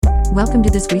Welcome to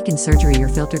This Week in Surgery, your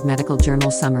filtered medical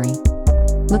journal summary.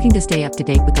 Looking to stay up to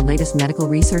date with the latest medical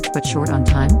research but short on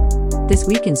time? This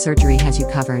Week in Surgery has you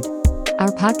covered.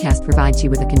 Our podcast provides you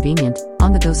with a convenient,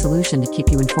 on-the-go solution to keep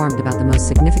you informed about the most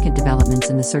significant developments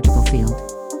in the surgical field.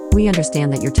 We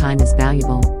understand that your time is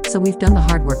valuable, so we've done the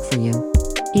hard work for you.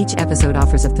 Each episode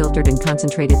offers a filtered and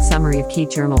concentrated summary of key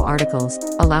journal articles,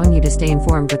 allowing you to stay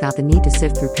informed without the need to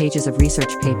sift through pages of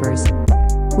research papers.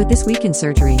 With This Week in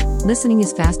Surgery, listening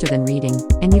is faster than reading,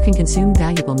 and you can consume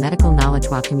valuable medical knowledge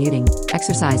while commuting,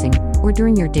 exercising, or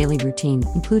during your daily routine,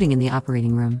 including in the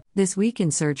operating room. This Week in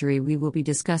Surgery, we will be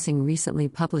discussing recently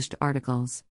published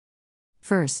articles.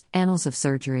 First, Annals of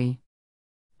Surgery.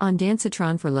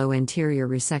 Ondansetron for Low Anterior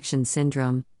Resection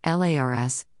Syndrome,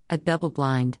 LARS, a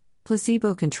double-blind,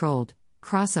 placebo-controlled,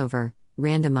 crossover,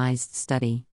 randomized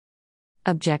study.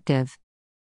 Objective.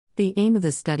 The aim of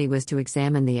the study was to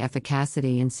examine the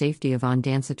efficacy and safety of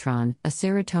ondansetron, a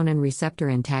serotonin receptor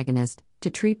antagonist, to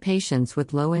treat patients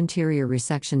with low anterior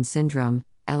resection syndrome,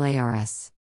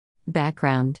 LARS.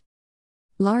 Background.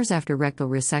 LARS after rectal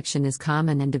resection is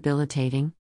common and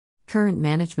debilitating. Current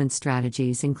management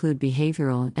strategies include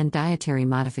behavioral and dietary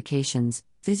modifications,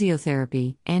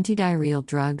 physiotherapy, antidiarrheal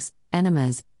drugs,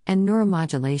 enemas, and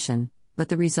neuromodulation, but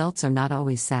the results are not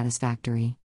always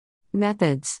satisfactory.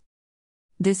 Methods.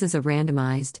 This is a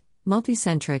randomized,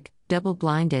 multicentric,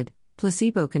 double-blinded,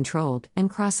 placebo-controlled, and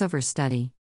crossover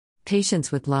study.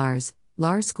 Patients with LARS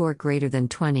score greater than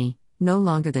 20, no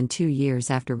longer than 2 years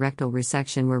after rectal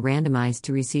resection were randomized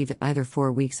to receive either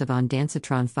 4 weeks of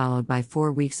ondansetron followed by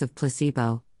 4 weeks of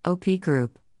placebo, OP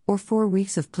group, or 4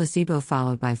 weeks of placebo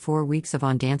followed by 4 weeks of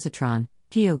ondansetron,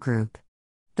 PO group.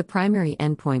 The primary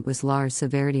endpoint was LARS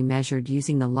severity measured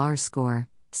using the LARS score.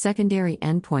 Secondary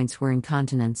endpoints were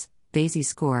incontinence, Basey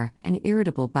score, and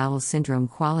irritable bowel syndrome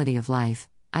quality of life,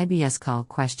 IBS-CAL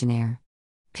questionnaire.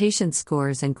 Patient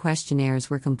scores and questionnaires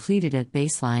were completed at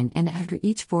baseline and after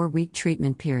each 4-week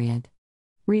treatment period.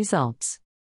 Results.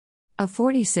 Of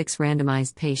 46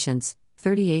 randomized patients,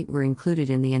 38 were included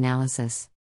in the analysis.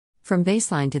 From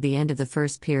baseline to the end of the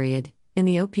first period, in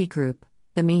the OP group,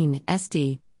 the mean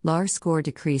ST LARS score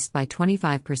decreased by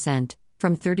 25%,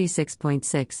 from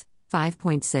 36.6,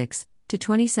 5.6, to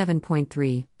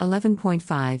 27.3,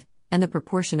 11.5, and the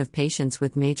proportion of patients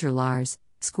with major LARS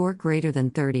score greater than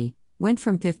 30 went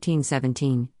from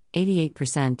 15-17,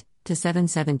 88%, to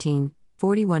 7-17,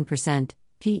 41%,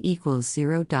 p equals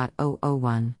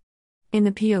 0.001. In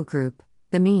the PO group,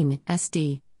 the mean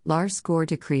ST LARS score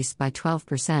decreased by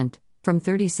 12%, from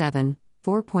 37,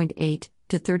 4.8,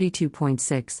 to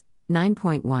 32.6,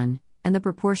 9.1, and the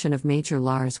proportion of major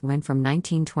LARS went from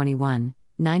 19-21,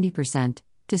 90%,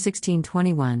 to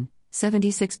 16-21,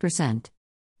 76%.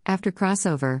 After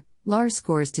crossover, LARS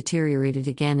scores deteriorated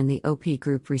again in the OP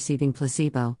group receiving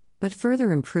placebo, but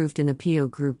further improved in the PO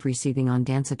group receiving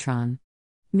ondansetron.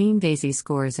 Mean Basey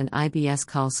scores and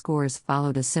IBS-CAL scores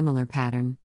followed a similar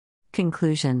pattern.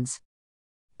 Conclusions.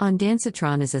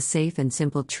 Ondansetron is a safe and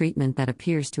simple treatment that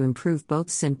appears to improve both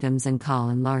symptoms and CAL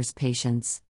in LARS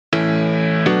patients.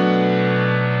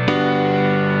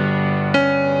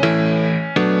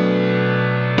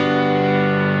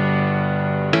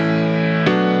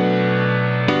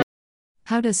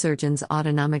 How does surgeons'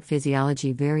 autonomic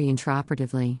physiology vary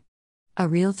intraoperatively? A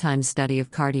real-time study of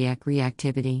cardiac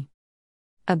reactivity.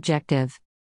 Objective.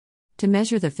 To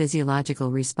measure the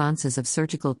physiological responses of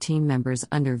surgical team members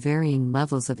under varying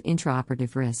levels of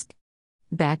intraoperative risk.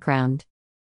 Background.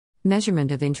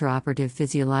 Measurement of intraoperative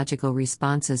physiological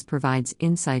responses provides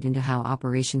insight into how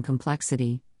operation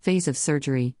complexity, phase of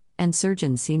surgery, and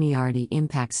surgeon seniority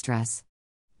impact stress.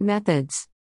 Methods.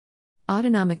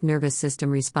 Autonomic nervous system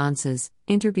responses,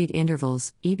 interbeat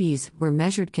intervals, EBs, were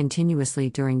measured continuously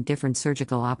during different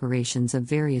surgical operations of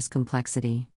various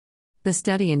complexity. The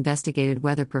study investigated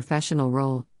whether professional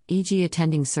role, e.g.,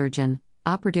 attending surgeon,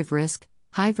 operative risk,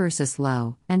 high versus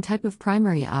low, and type of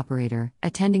primary operator,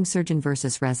 attending surgeon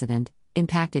versus resident,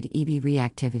 impacted EB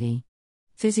reactivity.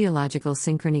 Physiological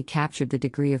synchrony captured the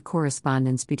degree of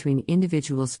correspondence between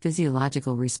individuals'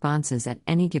 physiological responses at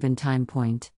any given time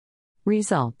point.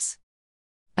 Results.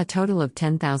 A total of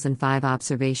 10,005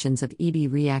 observations of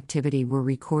EB reactivity were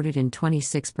recorded in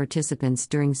 26 participants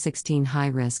during 16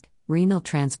 high-risk, renal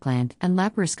transplant and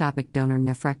laparoscopic donor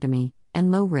nephrectomy,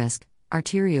 and low-risk,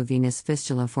 arteriovenous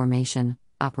fistula formation,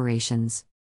 operations.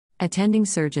 Attending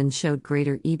surgeons showed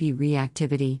greater EB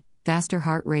reactivity, faster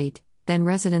heart rate, than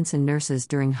residents and nurses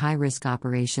during high-risk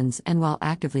operations and while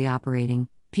actively operating,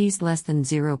 Ps less than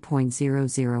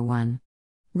 0.001.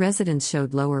 Residents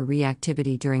showed lower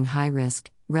reactivity during high-risk,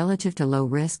 relative to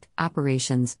low-risk,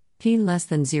 operations, p less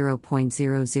than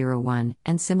 0.001,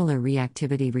 and similar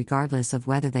reactivity regardless of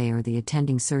whether they or the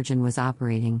attending surgeon was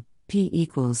operating, p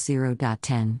equals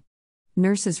 0.10.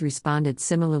 Nurses responded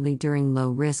similarly during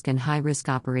low-risk and high-risk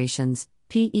operations,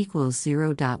 p equals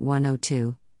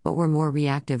 0.102, but were more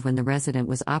reactive when the resident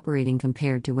was operating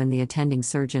compared to when the attending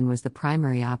surgeon was the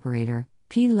primary operator,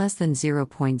 p less than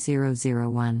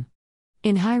 0.001.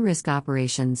 In high-risk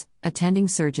operations, attending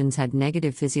surgeons had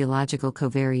negative physiological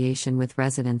covariation with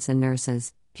residents and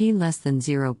nurses, p less than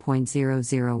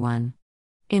 0.001.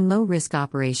 In low-risk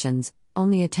operations,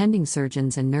 only attending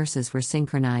surgeons and nurses were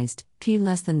synchronized, p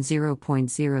less than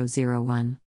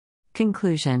 0.001.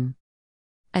 Conclusion: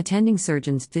 attending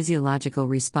surgeons' physiological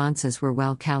responses were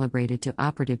well calibrated to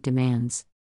operative demands.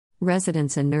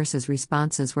 Residents' and nurses'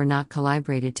 responses were not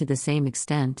calibrated to the same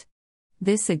extent.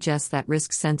 This suggests that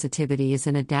risk sensitivity is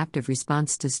an adaptive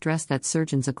response to stress that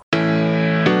surgeons acquire.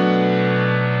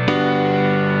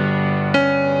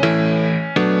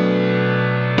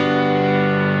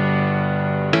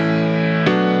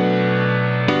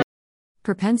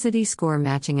 Propensity Score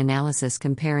Matching Analysis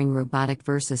comparing robotic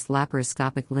versus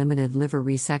laparoscopic limited liver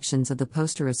resections of the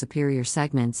Posterosuperior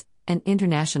Segments, an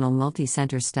International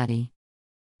Multicenter Study.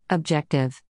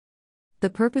 Objective: the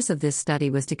purpose of this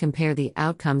study was to compare the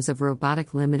outcomes of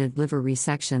robotic limited liver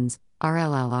resections,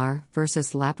 RLLR,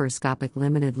 versus laparoscopic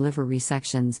limited liver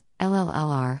resections,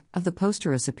 LLLR, of the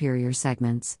posterosuperior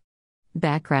segments.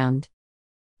 Background: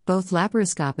 both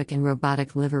laparoscopic and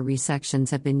robotic liver resections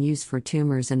have been used for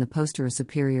tumors in the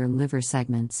posterosuperior liver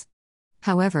segments.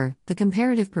 However, the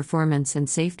comparative performance and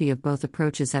safety of both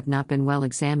approaches have not been well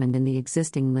examined in the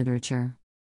existing literature.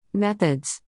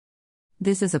 Methods: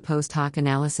 this is a post-hoc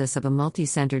analysis of a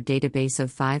multi-center database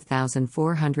of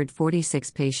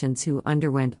 5,446 patients who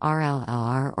underwent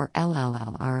RLLR or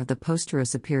LLLR of the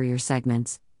posterosuperior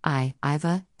segments,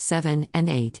 IVA, 7, and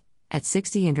 8, at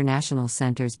 60 international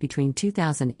centers between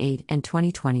 2008 and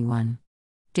 2021.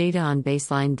 Data on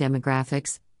baseline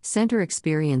demographics, center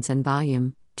experience and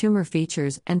volume, tumor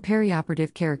features, and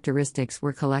perioperative characteristics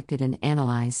were collected and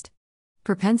analyzed.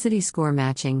 Propensity score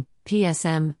matching,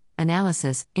 PSM,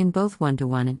 analysis, in both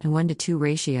 1:1 and 1:2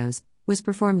 ratios, was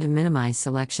performed to minimize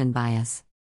selection bias.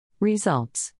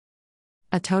 Results: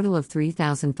 a total of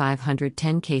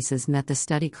 3,510 cases met the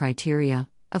study criteria,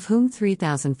 of whom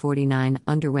 3,049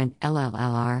 underwent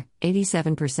LLLR,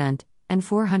 87%, and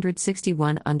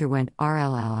 461 underwent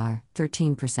RLLR,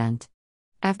 13%.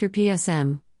 After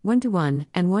PSM, 1:1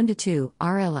 and 1:2,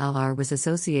 RLLR was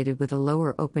associated with a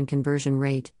lower open conversion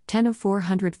rate, 10 of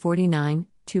 449,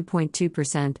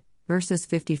 2.2%, versus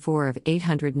 54 of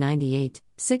 898,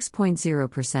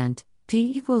 6.0%,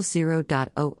 p equals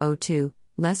 0.002,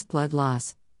 less blood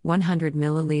loss, 100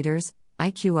 milliliters,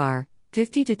 IQR,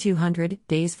 50 to 200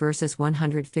 days versus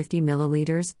 150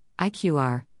 milliliters,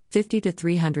 IQR, 50 to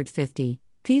 350,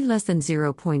 p less than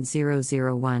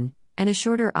 0.001, and a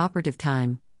shorter operative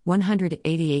time,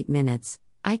 188 minutes,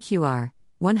 IQR,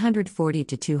 140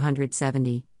 to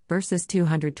 270, versus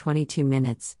 222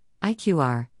 minutes,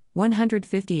 IQR,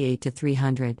 158 to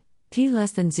 300, p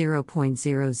less than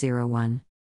 0.001.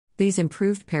 These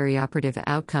improved perioperative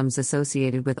outcomes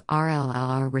associated with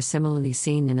RLLR were similarly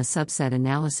seen in a subset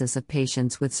analysis of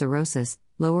patients with cirrhosis,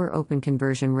 lower open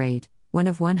conversion rate, 1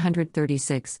 of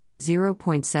 136,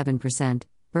 0.7%,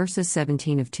 versus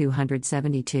 17 of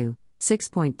 272,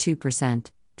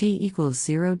 6.2%, p equals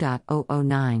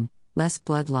 0.009, less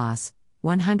blood loss,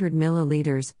 100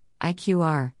 milliliters,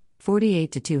 IQR,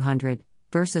 48 to 200,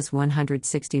 versus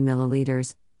 160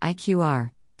 milliliters,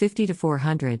 IQR, 50 to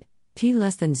 400, p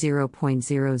less than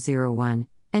 0.001,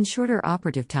 and shorter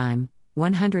operative time,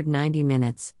 190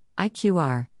 minutes,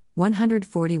 IQR,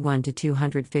 141 to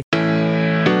 250.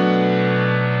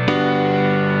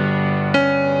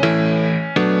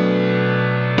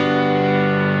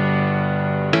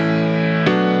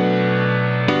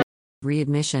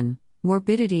 Readmission,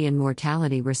 morbidity and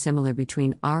mortality were similar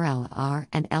between RLLR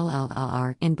and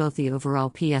LLLR in both the overall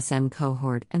PSM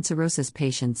cohort and cirrhosis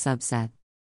patient subset.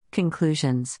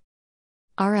 Conclusions: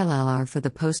 RLLR for the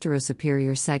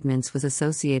posterosuperior segments was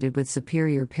associated with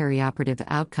superior perioperative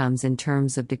outcomes in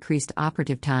terms of decreased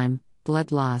operative time,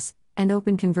 blood loss, and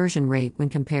open conversion rate when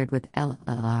compared with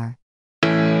LLR.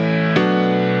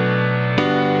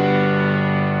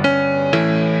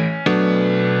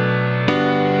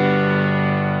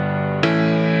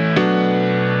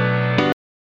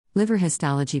 Liver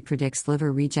histology predicts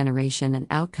liver regeneration and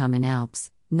outcome in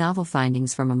ALPPS, novel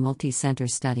findings from a multi-center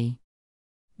study.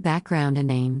 Background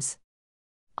and aims: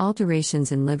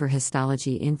 alterations in liver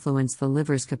histology influence the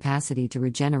liver's capacity to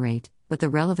regenerate, but the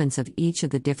relevance of each of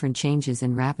the different changes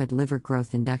in rapid liver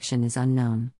growth induction is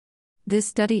unknown. This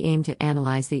study aimed to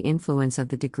analyze the influence of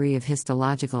the degree of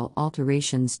histological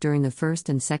alterations during the first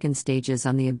and second stages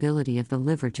on the ability of the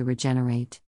liver to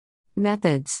regenerate.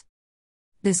 Methods.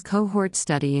 This cohort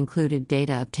study included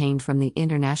data obtained from the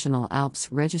International ALPPS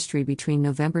registry between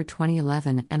November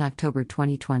 2011 and October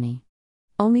 2020.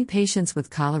 Only patients with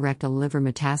colorectal liver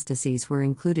metastases were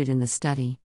included in the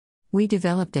study. We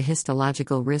developed a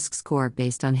histological risk score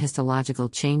based on histological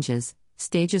changes,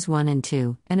 stages 1 and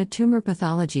 2, and a tumor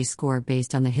pathology score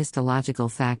based on the histological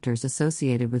factors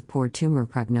associated with poor tumor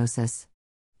prognosis.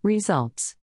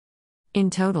 Results.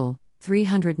 In total,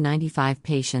 395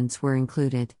 patients were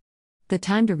included. The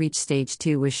time to reach stage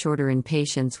 2 was shorter in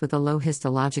patients with a low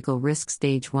histological risk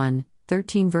stage 1,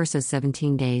 13 versus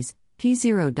 17 days,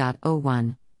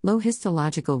 p0.01, low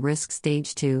histological risk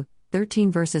stage 2,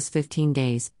 13 versus 15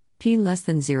 days, p less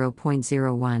than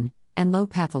 0.01, and low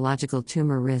pathological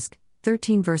tumor risk,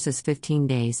 13 versus 15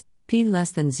 days, p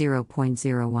less than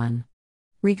 0.01.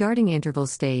 Regarding interval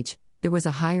stage, there was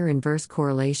a higher inverse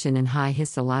correlation in high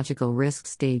histological risk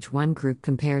stage 1 group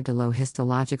compared to low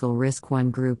histological risk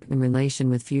 1 group in relation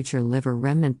with future liver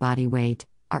remnant body weight,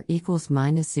 R equals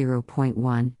minus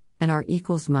 0.1, and R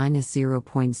equals minus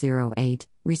 0.08,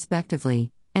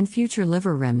 respectively, and future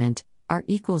liver remnant, R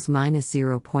equals minus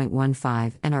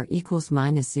 0.15 and R equals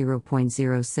minus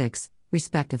 0.06,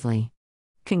 respectively.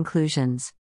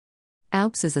 Conclusions.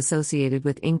 ALPPS is associated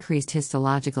with increased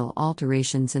histological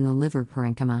alterations in the liver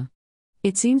parenchyma.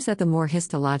 It seems that the more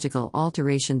histological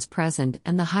alterations present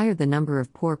and the higher the number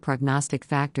of poor prognostic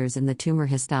factors in the tumor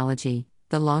histology,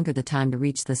 the longer the time to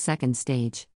reach the second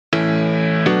stage.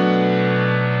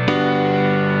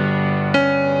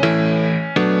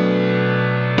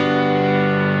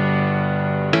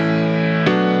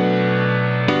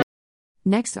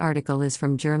 Next article is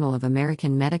from Journal of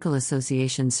American Medical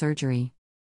Association Surgery.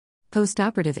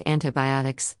 Postoperative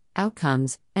Antibiotics,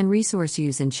 Outcomes, and Resource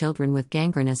Use in Children with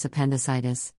Gangrenous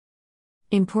Appendicitis.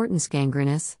 Importance: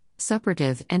 gangrenous,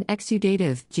 suppurative, and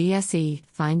exudative (GSE)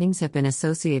 findings have been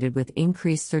associated with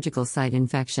increased surgical site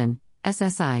infection,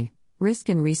 SSI, risk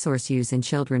and resource use in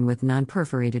children with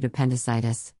non-perforated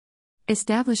appendicitis.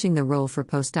 Establishing the role for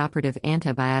postoperative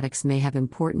antibiotics may have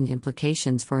important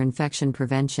implications for infection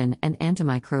prevention and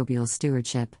antimicrobial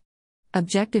stewardship.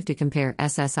 Objective: to compare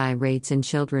SSI rates in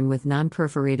children with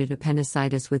non-perforated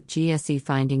appendicitis with GSE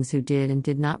findings who did and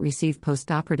did not receive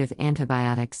postoperative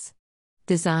antibiotics.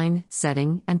 Design,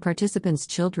 setting, and participants: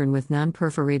 children with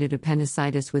non-perforated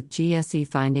appendicitis with GSE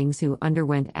findings who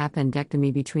underwent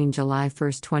appendectomy between July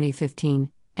 1,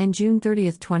 2015, and June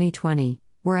 30, 2020,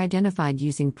 were identified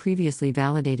using previously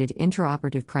validated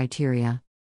intraoperative criteria.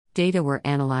 Data were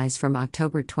analyzed from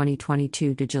October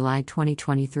 2022 to July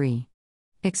 2023.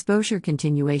 Exposure: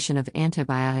 continuation of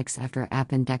antibiotics after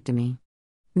appendectomy.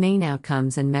 Main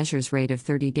outcomes and measures: rate of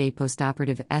 30-day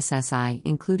postoperative SSI,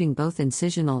 including both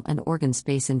incisional and organ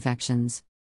space infections.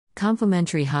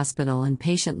 Complementary hospital and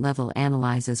patient-level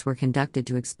analyses were conducted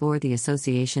to explore the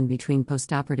association between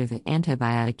postoperative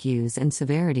antibiotic use and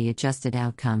severity-adjusted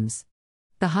outcomes.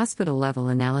 The hospital-level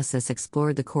analysis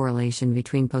explored the correlation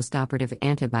between postoperative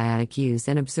antibiotic use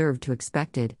and observed to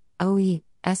expected OE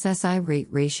SSI rate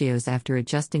ratios after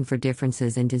adjusting for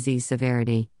differences in disease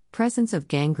severity, presence of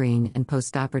gangrene, and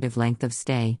postoperative length of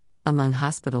stay among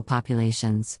hospital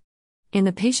populations. In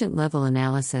the patient-level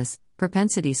analysis,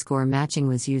 propensity score matching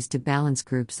was used to balance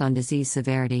groups on disease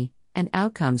severity, and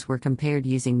outcomes were compared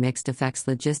using mixed effects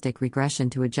logistic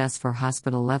regression to adjust for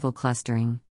hospital-level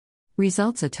clustering.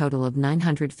 Results: a total of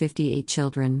 958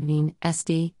 children, mean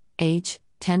SD, age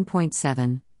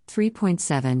 10.7,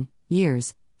 3.7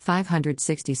 years,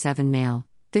 567 male,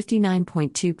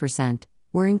 59.2%,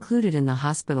 were included in the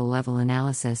hospital-level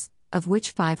analysis, of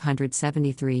which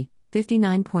 573,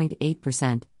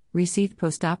 59.8%, received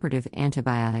postoperative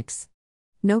antibiotics.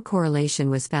 No correlation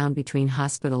was found between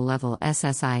hospital-level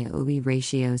SSI-OE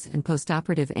ratios and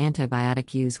postoperative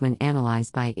antibiotic use when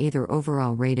analyzed by either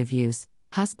overall rate of use,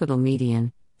 hospital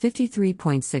median,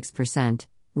 53.6%,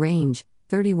 range,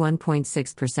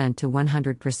 31.6% to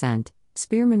 100%,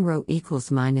 Spearman rho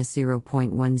equals minus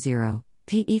 0.10,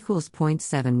 p equals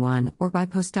 0.71, or by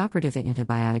postoperative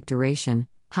antibiotic duration,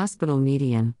 hospital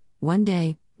median, 1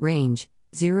 day, range,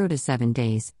 0 to 7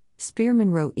 days,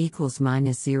 Spearman rho equals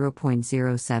minus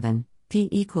 0.07, p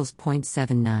equals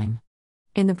 0.79.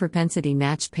 In the propensity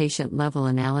matched patient level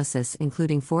analysis,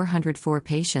 including 404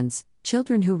 patients,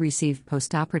 children who received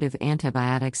postoperative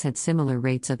antibiotics had similar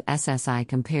rates of SSI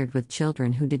compared with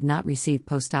children who did not receive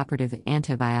postoperative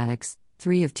antibiotics,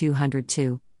 3 of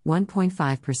 202,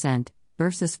 1.5%,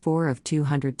 versus 4 of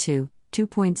 202,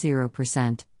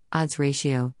 2.0%, odds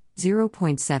ratio,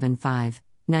 0.75,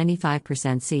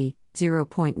 95% C,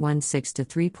 0.16 to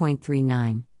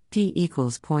 3.39, p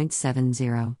equals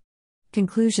 0.70.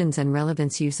 Conclusions and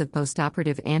relevance: use of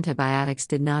postoperative antibiotics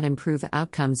did not improve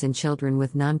outcomes in children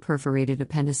with non-perforated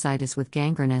appendicitis with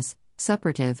gangrenous,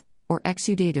 suppurative, or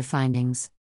exudative findings.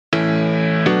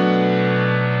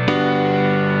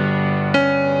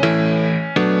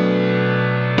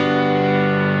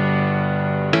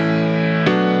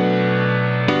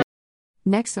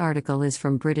 Next article is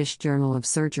from British Journal of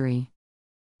Surgery.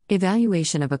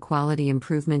 Evaluation of a quality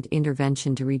improvement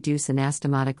intervention to reduce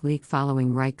anastomotic leak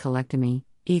following right colectomy,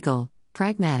 EAGLE,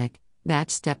 pragmatic,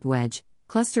 batch stepped-wedge,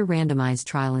 cluster-randomized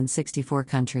trial in 64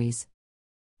 countries.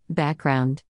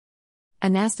 Background: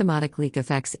 anastomotic leak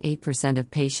affects 8%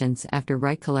 of patients after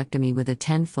right colectomy with a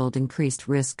 10-fold increased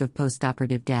risk of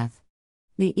postoperative death.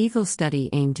 The EAGLE study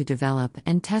aimed to develop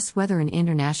and test whether an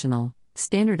international,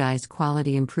 standardized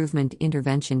quality improvement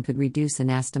intervention could reduce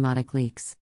anastomotic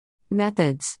leaks.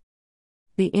 Methods: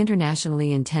 the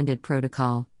internationally intended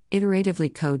protocol,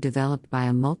 iteratively co-developed by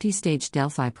a multi-stage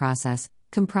Delphi process,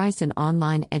 comprised an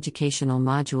online educational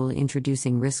module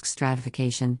introducing risk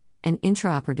stratification, an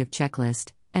intraoperative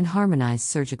checklist, and harmonized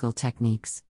surgical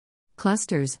techniques.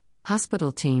 Clusters,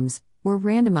 hospital teams, were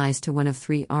randomized to one of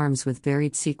three arms with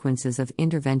varied sequences of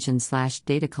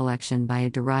intervention/data collection by a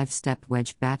derived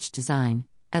stepped-wedge batch design,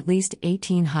 at least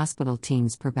 18 hospital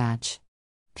teams per batch.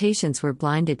 Patients were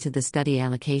blinded to the study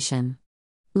allocation.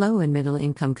 Low and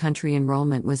middle-income country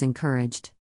enrollment was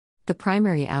encouraged. The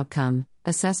primary outcome,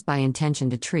 assessed by intention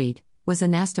to treat, was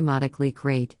anastomotic leak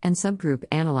rate and subgroup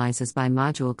analyses by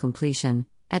module completion.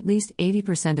 At least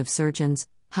 80% of surgeons,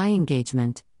 high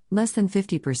engagement, less than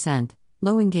 50%,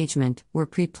 low engagement, were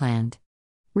pre-planned.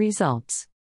 Results: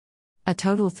 a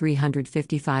total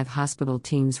 355 hospital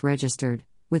teams registered,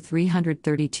 with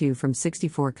 332 from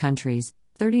 64 countries,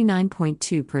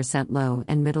 39.2% low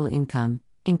and middle income,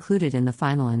 included in the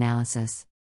final analysis.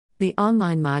 The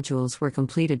online modules were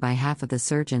completed by half of the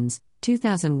surgeons,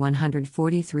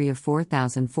 2,143 of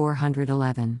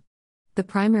 4,411. The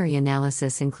primary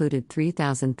analysis included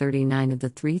 3,039 of the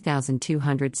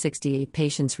 3,268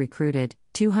 patients recruited,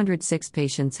 206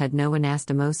 patients had no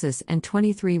anastomosis and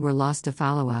 23 were lost to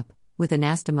follow-up, with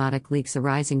anastomotic leaks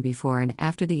arising before and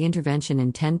after the intervention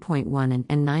in 10.1%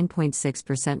 and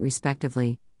 9.6%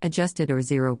 respectively, adjusted or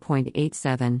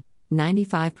 0.87,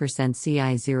 95%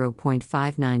 CI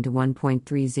 0.59 to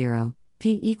 1.30,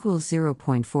 p equals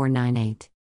 0.498.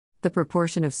 The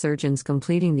proportion of surgeons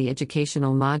completing the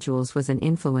educational modules was an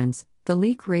influence. The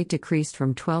leak rate decreased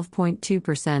from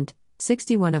 12.2%,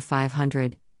 61 of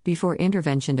 500, before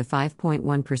intervention to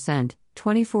 5.1%,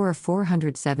 24 of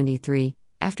 473,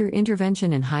 after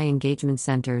intervention in high engagement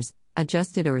centers,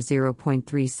 adjusted or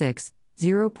 0.36,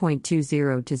 0.20 to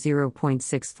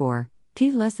 0.64,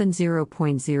 p less than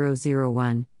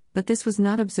 0.001, but this was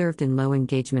not observed in low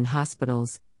engagement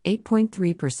hospitals,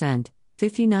 8.3%.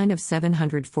 59 of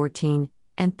 714,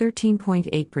 and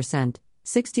 13.8%,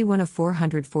 61 of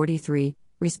 443,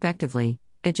 respectively,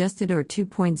 adjusted or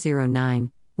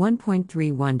 2.09,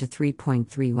 1.31 to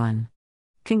 3.31.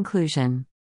 Conclusion: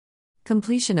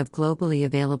 completion of globally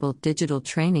available digital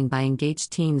training by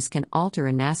engaged teams can alter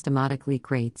anastomotic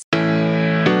leak rates.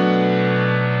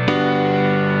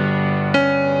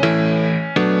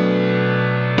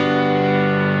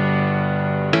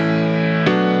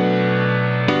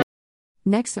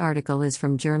 Next article is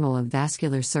from Journal of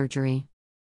Vascular Surgery.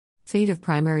 Fate of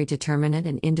primary determinate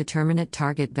and indeterminate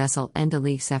target vessel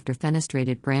endoleaks after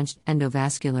fenestrated-branched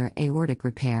endovascular aortic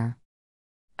repair.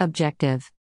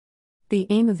 Objective: the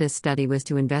aim of this study was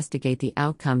to investigate the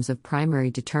outcomes of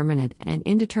primary determinate and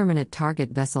indeterminate target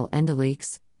vessel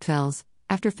endoleaks, FELS,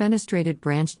 after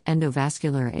fenestrated-branched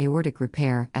endovascular aortic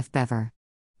repair, FBEVR.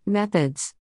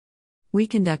 Methods: we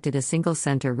conducted a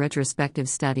single-center retrospective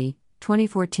study,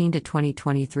 2014 to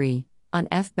 2023, on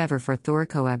FBEVR for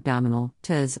thoracoabdominal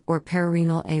 (TAS) or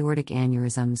pararenal aortic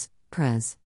aneurysms,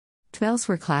 PRAS. FELS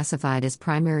were classified as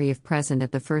primary if present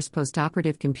at the first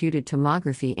postoperative computed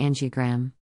tomography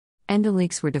angiogram.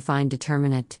 Endoleaks were defined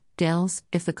determinate, DELs,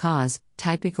 if the cause,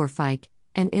 typic or phyc,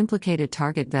 and implicated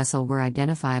target vessel were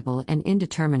identifiable, and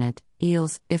indeterminate,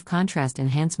 EALs, if contrast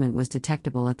enhancement was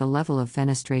detectable at the level of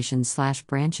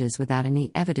fenestration/branches without any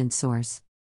evident source.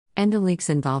 Endoleaks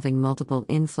involving multiple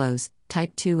inflows,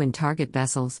 type 2 and target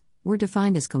vessels, were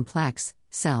defined as complex,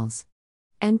 cells.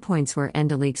 Endpoints were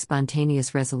endoleak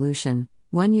spontaneous resolution,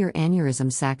 1-year aneurysm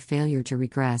sac failure to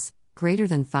regress, greater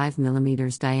than 5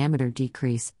 mm diameter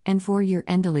decrease, and 4-year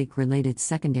endoleak-related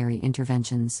secondary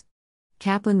interventions.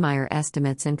 Kaplan-Meier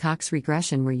estimates and Cox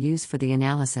regression were used for the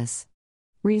analysis.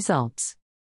 Results: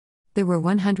 There were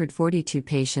 142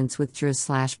 patients with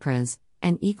JRS/PRS,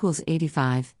 N equals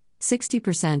 85,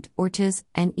 60%, or TIS,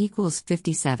 N equals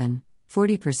 57,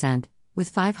 40%, with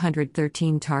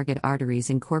 513 target arteries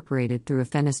incorporated through a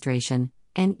fenestration,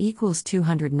 N equals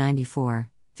 294,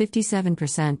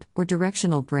 57%, or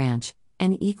directional branch,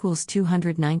 N equals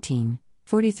 219,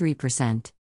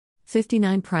 43%.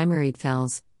 59 primary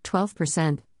FELs,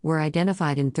 12%, were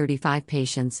identified in 35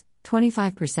 patients,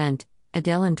 25%,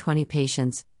 ADEL in 20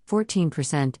 patients,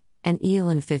 14%, and EAL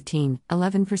in 15,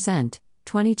 11%,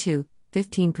 22,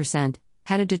 15%,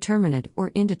 had a determinate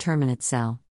or indeterminate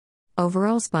cell.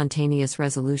 Overall spontaneous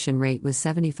resolution rate was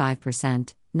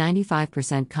 75%,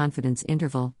 95% confidence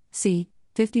interval, C,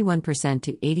 51%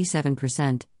 to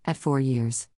 87%, at 4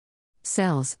 years.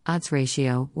 Cells, odds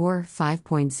ratio, or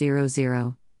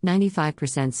 5.00,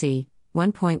 95% C,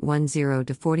 1.10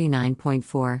 to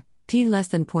 49.4, P less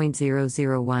than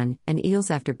 0.001, and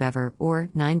EALs after Bever, or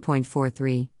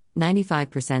 9.43,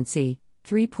 95% C,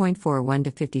 3.41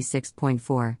 to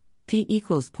 56.4, P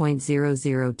equals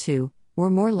 0.002, were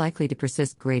more likely to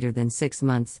persist greater than 6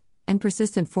 months, and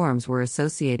persistent forms were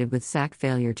associated with sac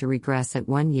failure to regress at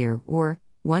 1 year, or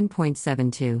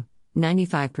 1.72,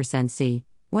 95% C,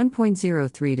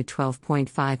 1.03 to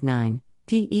 12.59,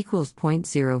 P equals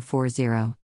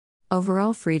 0.040.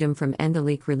 Overall freedom from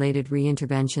endoleak-related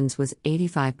reinterventions was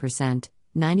 85%,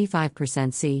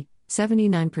 95% C,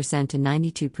 79% to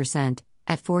 92%,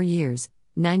 at 4 years,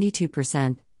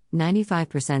 92%,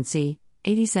 95% C,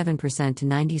 87% to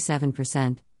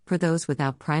 97%, for those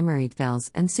without primary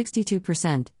FELs, and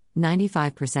 62%,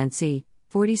 95% C,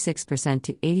 46%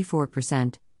 to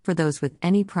 84%, for those with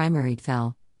any primary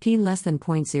FEL, P less than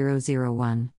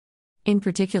 0.001. In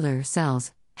particular,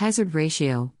 cells, hazard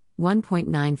ratio,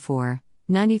 1.94,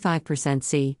 95%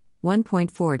 C,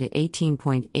 1.4 to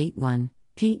 18.81,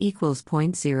 P equals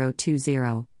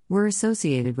 0.020, were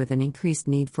associated with an increased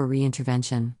need for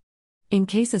reintervention. In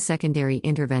case a secondary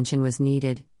intervention was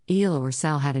needed, EAL or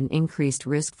cell had an increased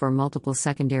risk for multiple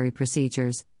secondary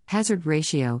procedures, hazard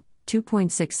ratio,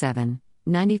 2.67,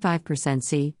 95%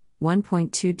 C,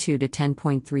 1.22 to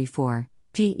 10.34,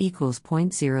 P equals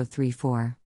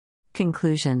 0.034.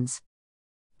 Conclusions.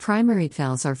 Primary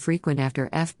FELs are frequent after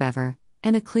F-Bever,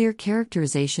 and a clear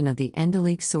characterization of the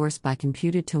endoleak source by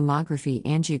computed tomography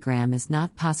angiogram is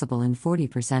not possible in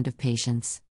 40% of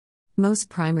patients. Most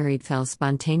primary FELs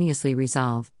spontaneously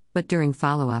resolve, but during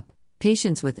follow-up,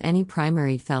 patients with any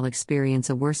primary FEL experience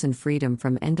a worsened freedom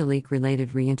from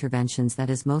endoleak-related reinterventions that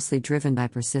is mostly driven by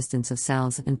persistence of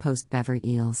cells and post-Bever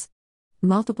EALs.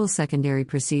 Multiple secondary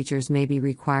procedures may be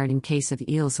required in case of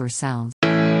EALs or cells.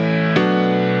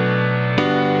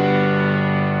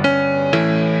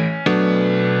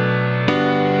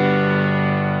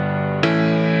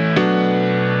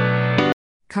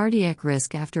 Cardiac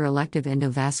risk after elective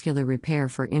endovascular repair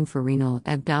for infrarenal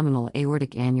abdominal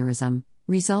aortic aneurysm,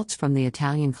 results from the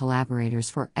Italian Collaborators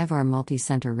for EVAR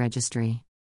Multicenter Registry.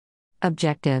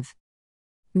 Objective.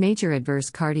 Major adverse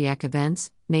cardiac events,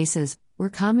 MACEs, were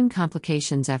common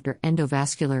complications after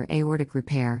endovascular aortic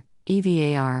repair,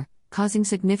 EVAR, causing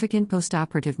significant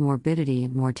postoperative morbidity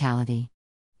and mortality.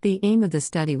 The aim of the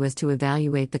study was to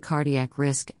evaluate the cardiac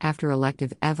risk after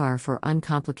elective EVAR for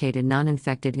uncomplicated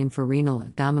non-infected infrarenal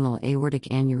abdominal aortic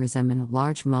aneurysm in a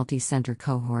large multi-center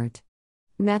cohort.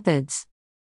 Methods.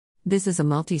 This is a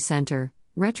multi-center,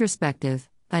 retrospective,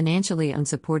 financially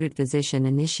unsupported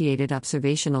physician-initiated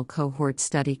observational cohort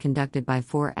study conducted by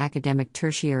 4 academic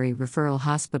tertiary referral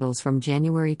hospitals from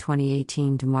January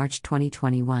 2018 to March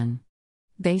 2021.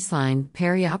 Baseline,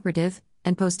 perioperative,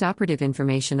 and postoperative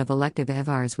information of elective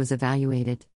EVARs was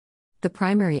evaluated. The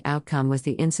primary outcome was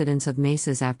the incidence of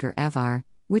MACEs after EVAR,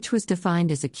 which was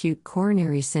defined as acute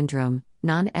coronary syndrome,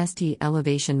 non-ST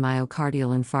elevation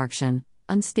myocardial infarction,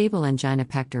 unstable angina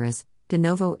pectoris, de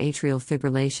novo atrial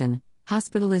fibrillation,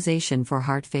 hospitalization for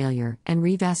heart failure, and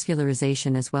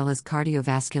revascularization as well as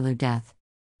cardiovascular death.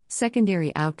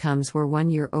 Secondary outcomes were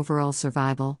 1-year overall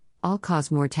survival, all-cause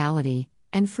mortality,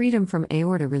 and freedom from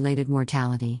aorta-related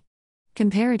mortality.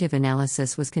 Comparative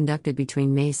analysis was conducted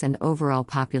between MACE and overall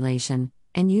population,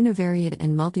 and univariate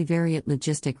and multivariate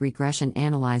logistic regression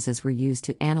analyses were used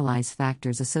to analyze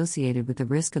factors associated with the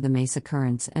risk of the MACE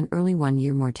occurrence and early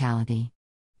 1-year mortality.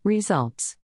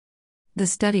 Results. The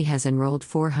study has enrolled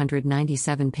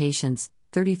 497 patients,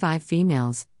 35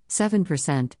 females,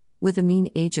 7%, with a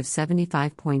mean age of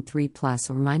 75.3 plus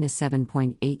or minus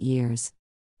 7.8 years.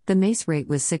 The MACE rate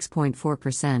was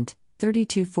 6.4%,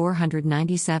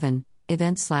 32,497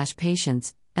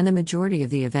 events/patients, and the majority of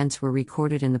the events were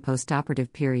recorded in the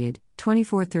postoperative period,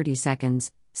 24-30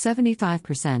 seconds,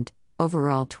 75%,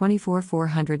 overall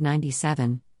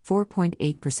 24,497,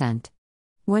 4.8%.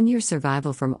 1-year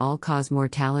survival from all-cause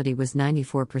mortality was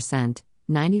 94%,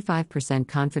 95%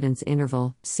 confidence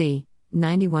interval, C,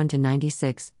 91 to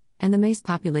 96, and the MACE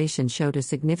population showed a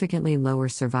significantly lower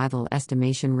survival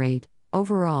estimation rate.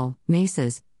 Overall,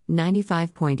 MACEs,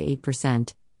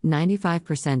 95.8%,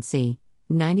 95% C,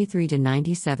 93 to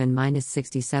 97 minus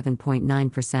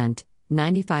 67.9%,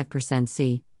 95%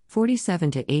 C,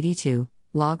 47 to 82,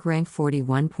 log rank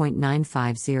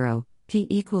 41.950, p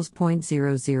equals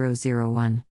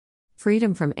 0.0001.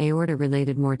 Freedom from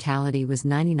aorta-related mortality was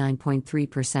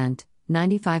 99.3%,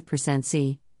 95%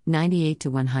 C, 98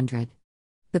 to 100.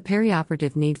 The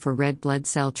perioperative need for red blood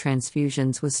cell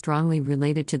transfusions was strongly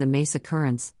related to the MACE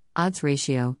occurrence, odds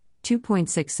ratio,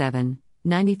 2.67,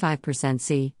 95%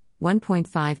 C,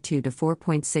 1.52 to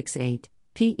 4.68,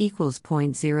 p equals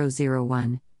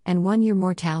 0.001, and 1-year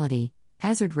mortality,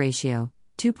 hazard ratio,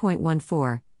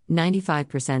 2.14,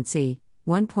 95% C,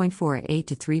 1.48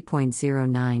 to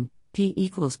 3.09, p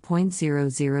equals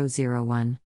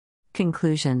 0.0001.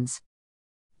 Conclusions.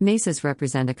 MACEs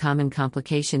represent a common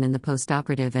complication in the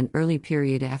postoperative and early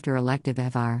period after elective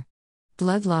FR.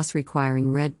 Blood loss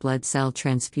requiring red blood cell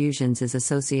transfusions is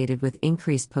associated with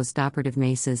increased postoperative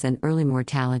MACEs and early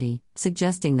mortality,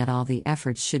 suggesting that all the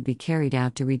efforts should be carried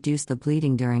out to reduce the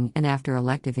bleeding during and after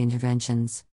elective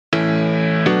interventions.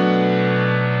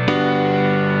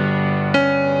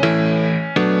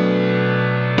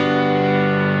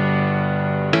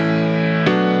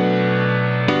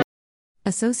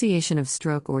 Association of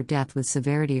stroke or death with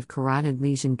severity of carotid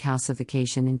lesion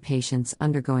calcification in patients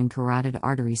undergoing carotid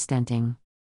artery stenting.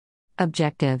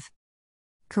 Objective: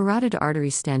 carotid artery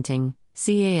stenting,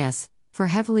 CAS, for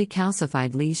heavily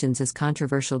calcified lesions is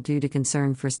controversial due to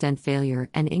concern for stent failure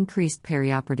and increased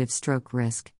perioperative stroke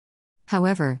risk.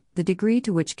 However, the degree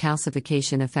to which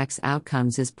calcification affects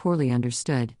outcomes is poorly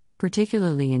understood,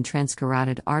 particularly in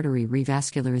transcarotid artery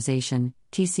revascularization,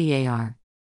 TCAR.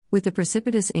 With the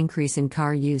precipitous increase in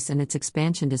CAR use and its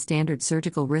expansion to standard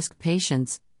surgical risk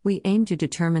patients, we aim to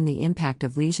determine the impact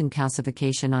of lesion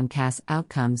calcification on CAS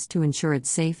outcomes to ensure its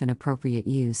safe and appropriate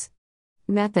use.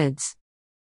 Methods.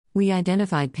 We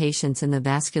identified patients in the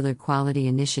Vascular Quality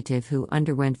Initiative who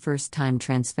underwent first-time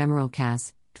transfemoral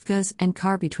CAS, TFCAS, and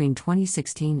CAR between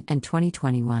 2016 and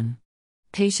 2021.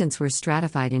 Patients were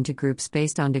stratified into groups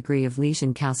based on degree of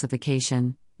lesion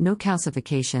calcification, no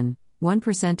calcification,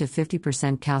 1% to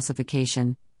 50%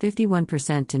 calcification,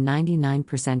 51% to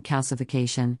 99%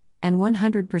 calcification, and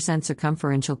 100%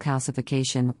 circumferential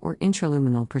calcification or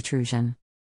intraluminal protrusion.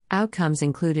 Outcomes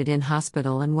included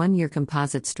in-hospital and 1-year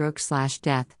composite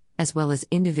stroke/death, as well as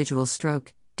individual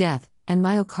stroke, death, and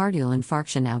myocardial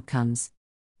infarction outcomes.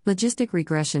 Logistic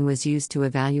regression was used to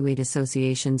evaluate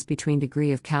associations between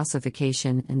degree of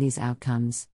calcification and these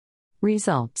outcomes.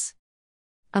 Results.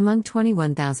 Among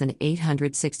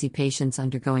 21,860 patients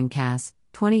undergoing CAS,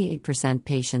 28%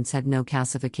 patients had no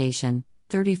calcification,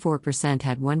 34%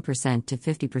 had 1% to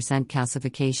 50%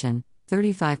 calcification,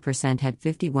 35% had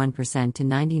 51% to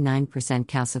 99%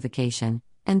 calcification,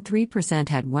 and 3%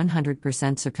 had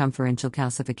 100% circumferential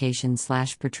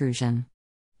calcification/protrusion.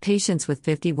 Patients with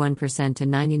 51% to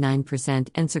 99%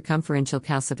 and circumferential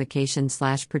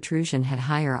calcification/protrusion had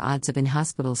higher odds of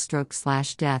in-hospital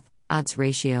stroke/death, odds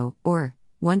ratio, or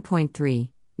 1.3,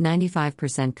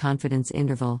 95% confidence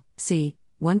interval, C,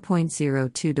 1.02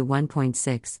 to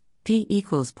 1.6, p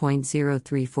equals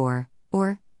 0.034,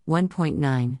 or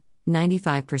 1.9,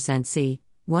 95% C,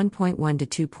 1.1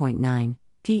 to 2.9,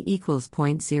 p equals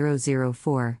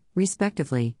 0.004,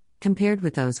 respectively, compared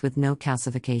with those with no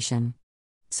calcification.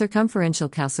 Circumferential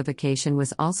calcification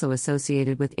was also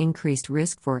associated with increased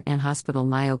risk for in-hospital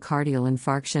myocardial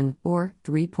infarction, or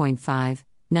 3.5,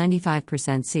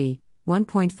 95% C,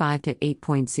 1.5 to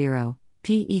 8.0,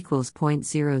 p equals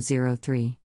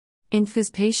 0.003. In FIS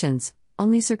patients,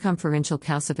 only circumferential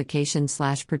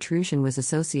calcification/protrusion was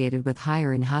associated with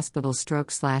higher in-hospital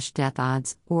stroke/death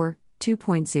odds, or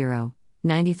 2.0,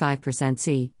 95%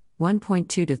 C,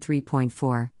 1.2 to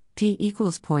 3.4, p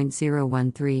equals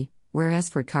 0.013, whereas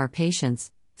for CAR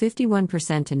patients,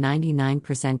 51% to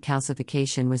 99%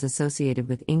 calcification was associated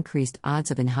with increased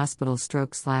odds of in-hospital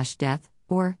stroke/death,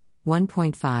 or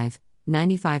 1.5,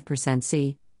 95%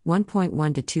 C,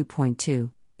 1.1 to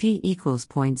 2.2, p equals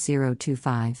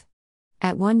 0.025.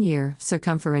 At 1 year,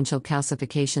 circumferential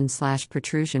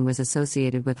calcification/protrusion was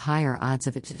associated with higher odds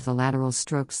of ipsilateral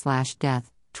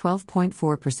stroke/death,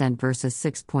 12.4% versus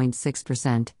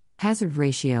 6.6%, hazard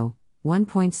ratio,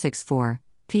 1.64,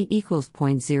 p equals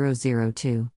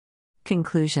 0.002.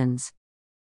 Conclusions.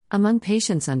 Among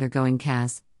patients undergoing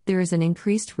CAS, There is an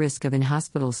increased risk of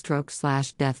in-hospital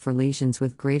stroke/death for lesions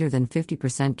with greater than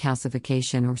 50%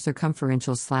 calcification or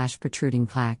circumferential/protruding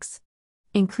plaques.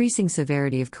 Increasing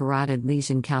severity of carotid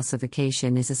lesion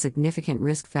calcification is a significant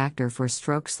risk factor for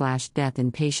stroke/death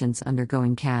in patients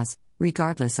undergoing CAS,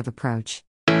 regardless of approach.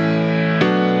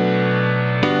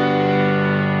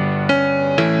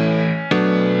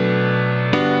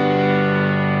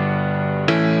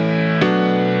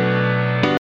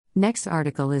 Next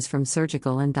article is from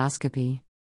Surgical Endoscopy.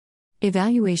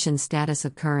 Evaluation status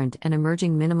of current and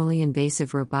emerging minimally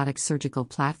invasive robotic surgical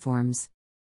platforms.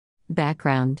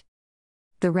 Background: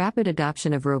 the rapid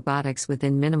adoption of robotics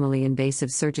within minimally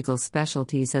invasive surgical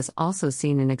specialties has also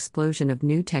seen an explosion of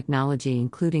new technology,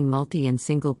 including multi- and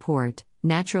single-port,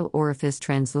 natural orifice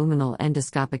transluminal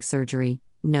endoscopic surgery,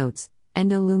 NOTES,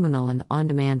 endoluminal and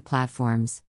on-demand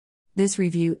platforms. This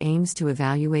review aims to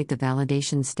evaluate the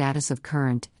validation status of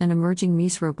current and emerging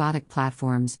MES robotic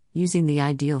platforms, using the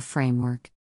IDEAL framework.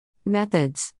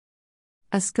 Methods: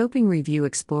 a scoping review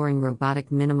exploring robotic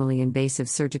minimally invasive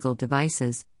surgical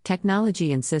devices,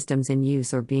 technology and systems in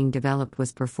use or being developed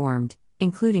was performed,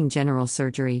 including general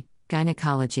surgery,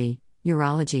 gynecology,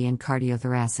 urology and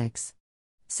cardiothoracics.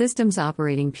 Systems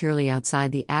operating purely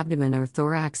outside the abdomen or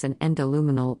thorax and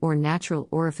endoluminal or natural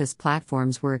orifice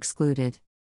platforms were excluded.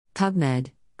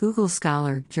 PubMed, Google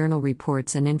Scholar, journal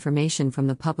reports and information from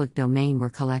the public domain were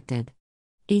collected.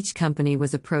 Each company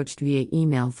was approached via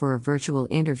email for a virtual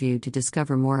interview to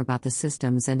discover more about the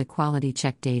systems and to quality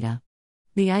check data.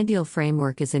 The IDEAL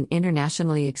framework is an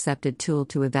internationally accepted tool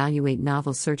to evaluate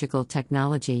novel surgical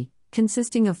technology,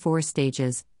 consisting of 4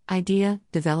 stages: idea,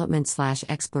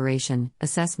 development/exploration,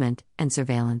 assessment, and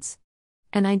surveillance.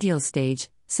 An IDEAL stage,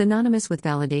 synonymous with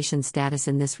validation status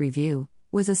in this review,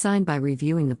 was assigned by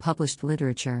reviewing the published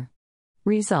literature.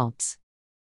 Results: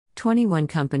 21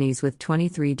 companies with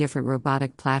 23 different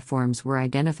robotic platforms were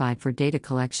identified for data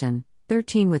collection,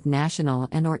 13 with national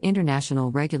and/or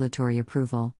international regulatory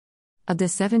approval. Of the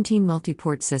 17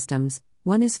 multi-port systems,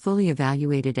 1 is fully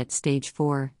evaluated at Stage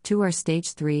 4, 2 are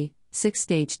Stage 3, 6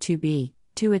 Stage 2B,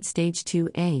 2 at Stage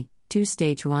 2A, 2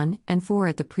 Stage 1, and 4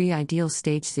 at the pre-ideal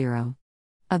Stage 0.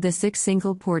 Of the 6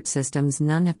 single-port systems,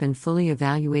 none have been fully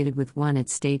evaluated, with 1 at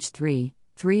Stage 3,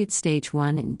 3 at Stage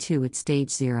 1 and 2 at Stage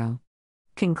 0.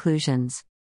 Conclusions: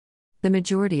 the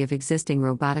majority of existing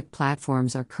robotic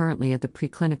platforms are currently at the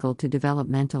preclinical to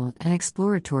developmental and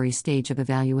exploratory stage of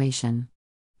evaluation.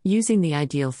 Using the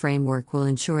IDEAL framework will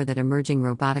ensure that emerging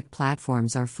robotic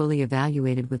platforms are fully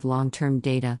evaluated with long-term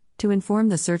data to inform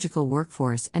the surgical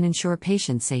workforce and ensure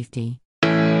patient safety.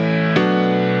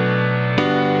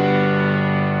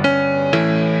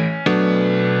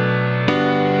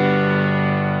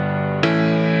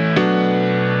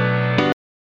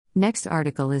 Next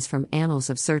article is from Annals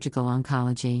of Surgical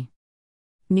Oncology.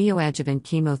 Neoadjuvant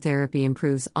chemotherapy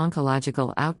improves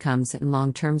oncological outcomes and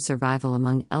long-term survival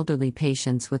among elderly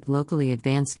patients with locally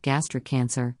advanced gastric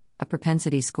cancer, a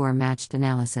propensity score matched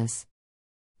analysis.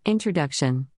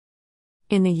 Introduction.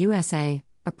 In the USA,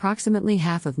 approximately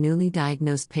half of newly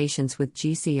diagnosed patients with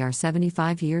GC are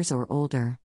 75 years or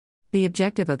older. The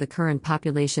objective of the current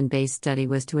population-based study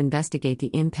was to investigate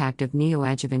the impact of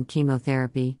neoadjuvant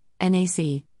chemotherapy,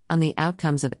 NAC, on the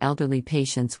outcomes of elderly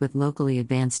patients with locally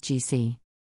advanced GC.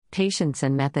 Patients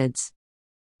and methods.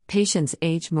 Patients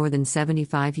aged more than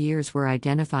 75 years were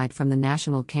identified from the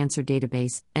National Cancer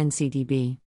Database,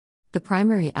 NCDB. The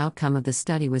primary outcome of the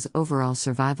study was overall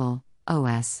survival,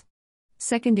 OS.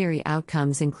 Secondary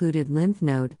outcomes included lymph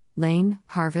node, lane,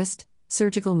 harvest,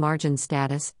 surgical margin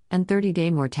status, and 30-day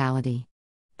mortality.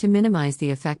 To minimize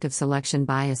the effect of selection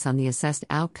bias on the assessed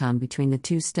outcome between the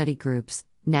 2 study groups,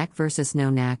 NAC versus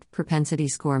no-NAC propensity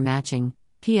score matching,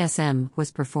 PSM,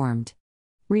 was performed.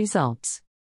 Results.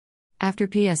 After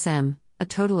PSM, a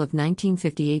total of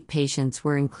 1958 patients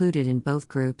were included in both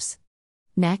groups.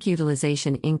 NAC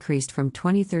utilization increased from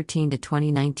 2013 to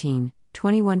 2019,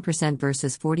 21%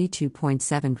 versus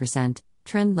 42.7%,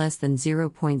 trend less than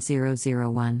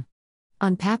 0.001.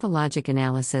 On pathologic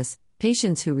analysis,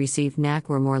 patients who received NAC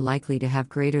were more likely to have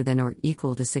greater than or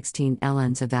equal to 16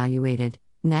 LNs evaluated,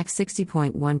 NAC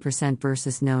 60.1%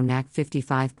 versus no NAC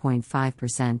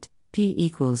 55.5%, P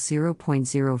equals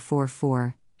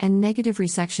 0.044, and negative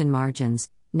resection margins,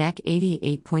 NAC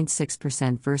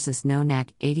 88.6% versus no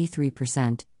NAC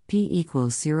 83%, P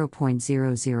equals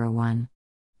 0.001.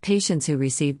 Patients who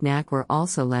received NAC were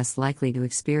also less likely to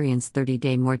experience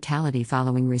 30-day mortality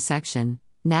following resection,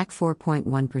 NAC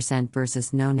 4.1%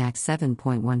 versus no NAC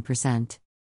 7.1%.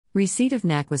 Receipt of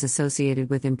NAC was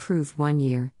associated with improved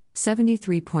 1-year,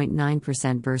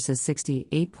 73.9% versus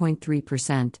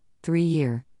 68.3%,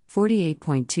 3-year,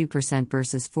 48.2%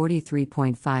 versus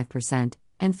 43.5%,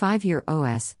 and 5-year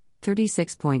OS,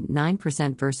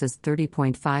 36.9% versus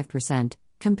 30.5%,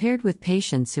 compared with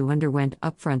patients who underwent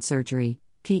upfront surgery,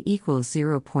 p equals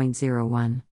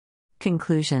 0.01.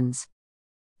 Conclusions.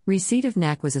 Receipt of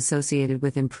NAC was associated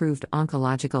with improved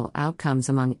oncological outcomes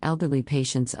among elderly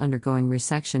patients undergoing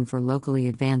resection for locally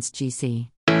advanced GC.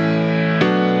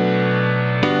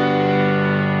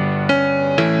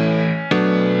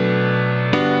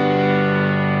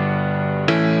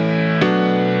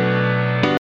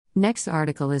 Next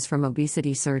article is from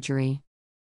Obesity Surgery.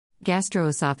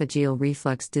 Gastroesophageal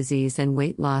reflux disease and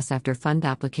weight loss after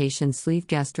fundoplication sleeve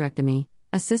gastrectomy,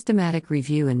 a systematic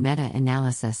review and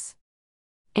meta-analysis.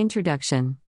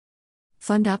 Introduction.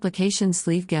 Fundoplication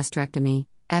sleeve gastrectomy,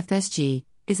 FSG,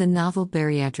 is a novel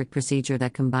bariatric procedure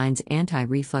that combines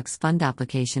anti-reflux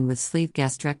fundoplication with sleeve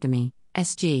gastrectomy,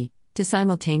 SG, to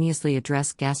simultaneously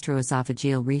address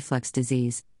gastroesophageal reflux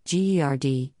disease,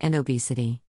 GERD, and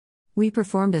obesity. We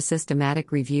performed a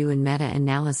systematic review and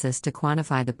meta-analysis to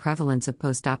quantify the prevalence of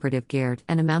postoperative GERD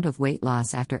and amount of weight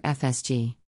loss after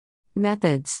FSG.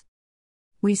 Methods.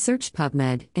 We searched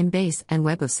PubMed, Embase, and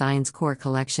Web of Science core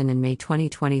collection in May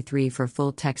 2023 for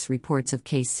full-text reports of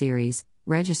case series,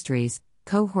 registries,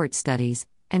 cohort studies,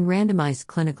 and randomized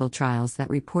clinical trials that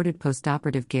reported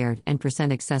postoperative GERD and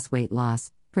 % excess weight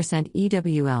loss, %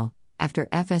 EWL, after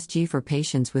FSG for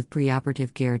patients with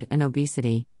preoperative GERD and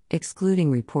obesity, excluding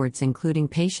reports including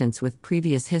patients with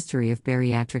previous history of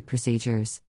bariatric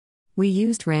procedures. We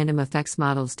used random effects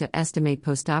models to estimate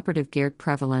postoperative GERD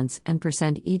prevalence and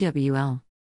 % EWL.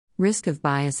 Risk of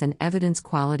bias and evidence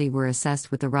quality were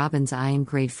assessed with the Robbins-Ian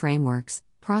grade frameworks,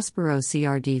 Prospero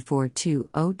CRD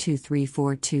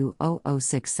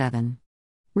 42023420067.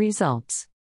 Results.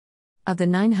 Of the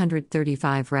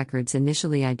 935 records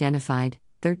initially identified,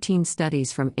 13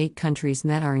 studies from 8 countries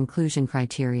met our inclusion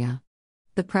criteria.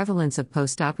 The prevalence of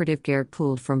postoperative GERD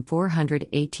pooled from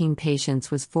 418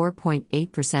 patients was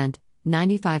 4.8%,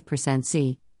 95%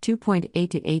 C, 2.8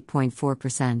 to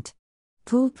 8.4%.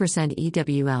 Pooled %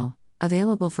 EWL,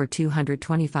 available for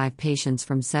 225 patients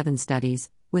from 7 studies,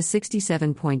 was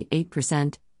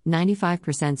 67.8%,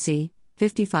 95% C,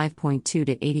 55.2 to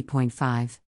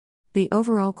 80.5. The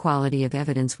overall quality of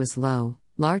evidence was low,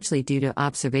 largely due to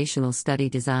observational study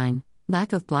design,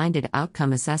 lack of blinded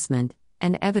outcome assessment,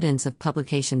 and evidence of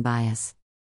publication bias.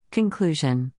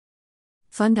 Conclusion.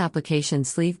 Fundoplication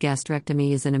sleeve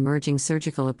gastrectomy is an emerging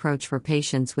surgical approach for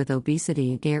patients with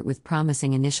obesity and GERD with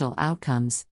promising initial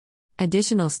outcomes.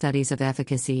 Additional studies of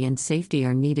efficacy and safety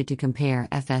are needed to compare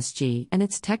FSG and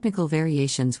its technical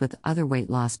variations with other weight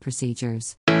loss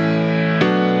procedures.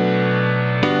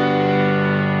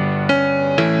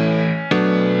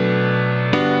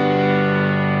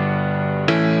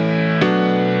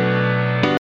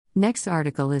 Next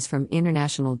article is from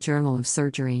International Journal of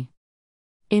Surgery.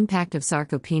 Impact of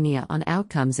sarcopenia on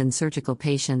outcomes in surgical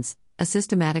patients, a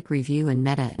systematic review and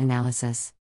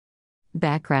meta-analysis.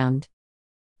 Background.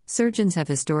 Surgeons have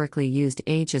historically used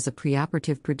age as a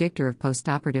preoperative predictor of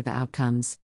postoperative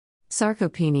outcomes.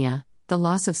 Sarcopenia, the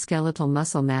loss of skeletal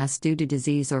muscle mass due to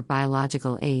disease or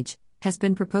biological age, has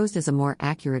been proposed as a more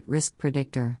accurate risk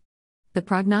predictor. The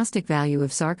prognostic value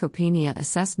of sarcopenia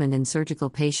assessment in surgical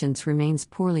patients remains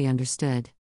poorly understood.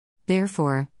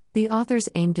 Therefore, the authors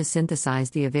aim to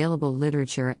synthesize the available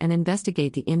literature and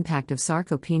investigate the impact of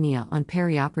sarcopenia on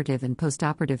perioperative and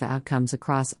postoperative outcomes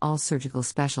across all surgical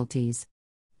specialties.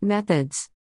 Methods.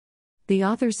 The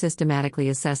authors systematically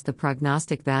assessed the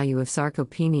prognostic value of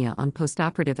sarcopenia on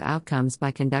postoperative outcomes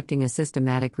by conducting a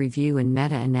systematic review and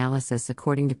meta-analysis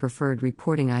according to preferred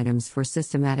reporting items for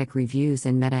systematic reviews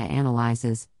and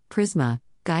meta-analyses, PRISMA,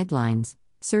 guidelines,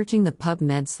 searching the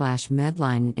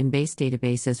PubMed/Medline and Embase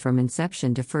databases from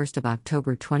inception to 1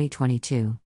 October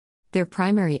 2022. Their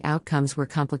primary outcomes were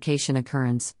complication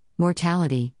occurrence,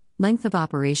 mortality, length of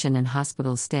operation and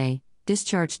hospital stay,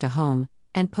 discharge to home,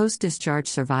 and post-discharge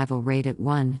survival rate at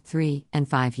 1, 3, and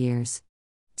 5 years.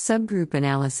 Subgroup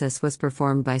analysis was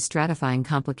performed by stratifying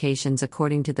complications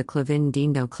according to the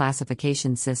Clavin-Dindo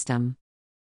classification system.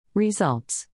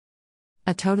 Results.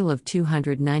 A total of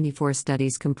 294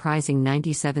 studies comprising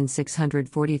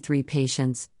 97,643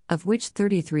 patients, of which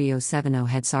 33,070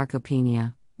 had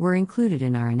sarcopenia, were included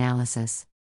in our analysis.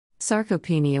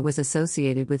 Sarcopenia was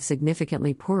associated with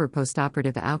significantly poorer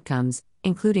postoperative outcomes,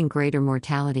 including greater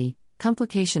mortality,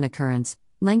 complication occurrence,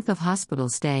 length of hospital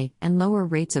stay, and lower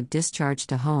rates of discharge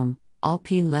to home, all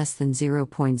p less than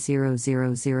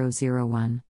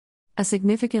 0.00001. A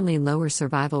significantly lower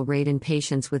survival rate in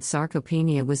patients with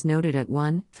sarcopenia was noted at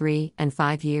 1, 3, and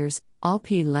 5 years, all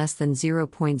p less than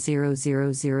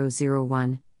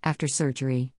 0.00001, after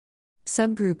surgery.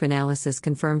 Subgroup analysis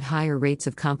confirmed higher rates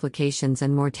of complications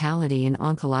and mortality in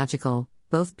oncological,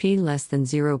 both p less than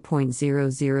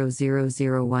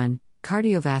 0.00001,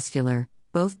 cardiovascular,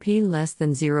 both p less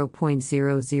than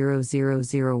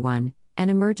 0.00001,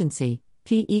 and emergency,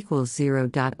 p equals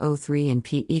 0.03 and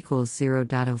p equals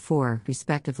 0.04,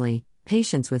 respectively,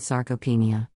 patients with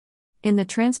sarcopenia. In the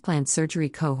transplant surgery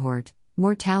cohort,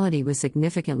 mortality was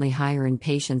significantly higher in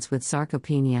patients with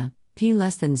sarcopenia, p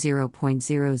less than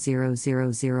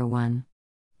 0.00001.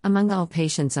 Among all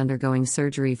patients undergoing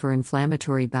surgery for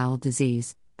inflammatory bowel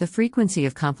disease, the frequency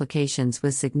of complications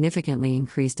was significantly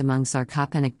increased among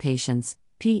sarcopenic patients,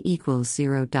 p equals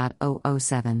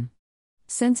 0.007.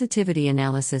 Sensitivity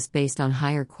analysis based on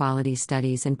higher quality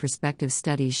studies and prospective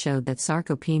studies showed that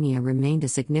sarcopenia remained a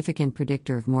significant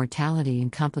predictor of mortality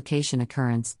and complication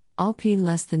occurrence, all p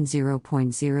less than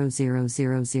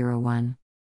 0.00001.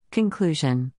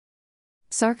 Conclusion: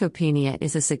 sarcopenia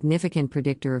is a significant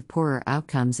predictor of poorer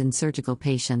outcomes in surgical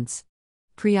patients.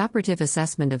 Preoperative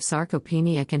assessment of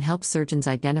sarcopenia can help surgeons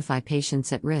identify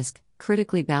patients at risk,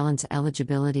 critically balance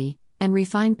eligibility, and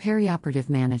refine perioperative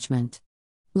management.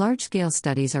 Large-scale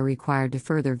studies are required to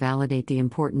further validate the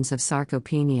importance of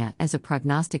sarcopenia as a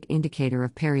prognostic indicator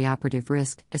of perioperative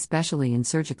risk, especially in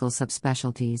surgical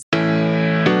subspecialties.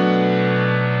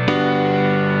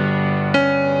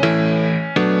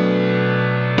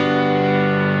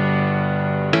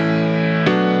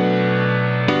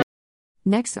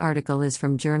 Next article is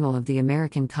from Journal of the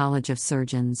American College of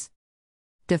Surgeons.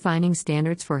 Defining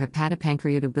Standards for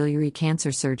Hepatopancreatobiliary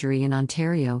Cancer Surgery in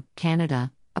Ontario,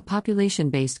 Canada, a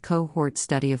population-based cohort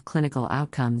study of clinical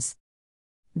outcomes.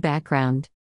 Background: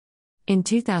 in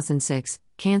 2006,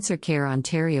 Cancer Care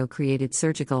Ontario created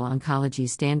surgical oncology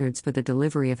standards for the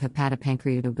delivery of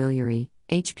hepatopancreatobiliary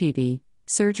 (HPB)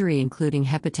 surgery, including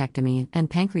hepatectomy and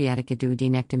pancreatic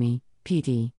duodenectomy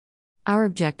 (PD). Our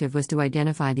objective was to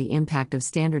identify the impact of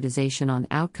standardization on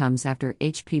outcomes after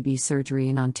HPB surgery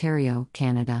in Ontario,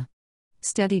 Canada.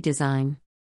 Study design: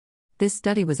 this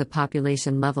study was a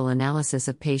population-level analysis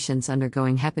of patients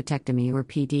undergoing hepatectomy or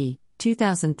PD,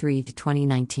 2003 to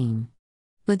 2019.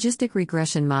 Logistic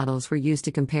regression models were used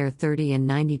to compare 30 and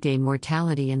 90-day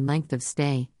mortality and length of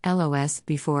stay, LOS,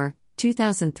 before,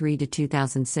 2003 to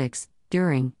 2006,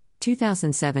 during,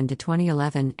 2007 to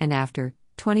 2011, and after,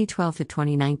 2012 to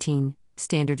 2019,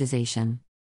 standardization.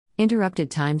 Interrupted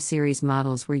time series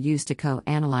models were used to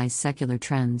co-analyze secular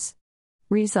trends.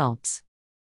 Results: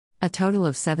 a total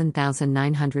of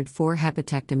 7,904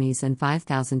 hepatectomies and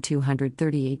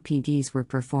 5,238 PDs were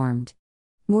performed.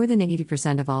 More than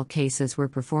 80% of all cases were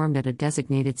performed at a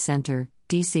designated center,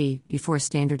 DC, before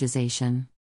standardization.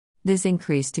 This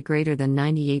increased to greater than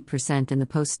 98% in the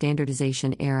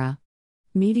post-standardization era.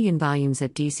 Median volumes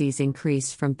at DCs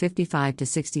increased from 55 to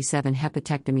 67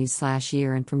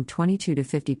 hepatectomies/year and from 22 to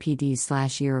 50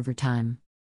 PDs/year over time.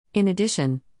 In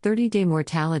addition, 30-day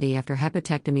mortality after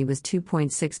hepatectomy was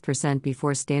 2.6%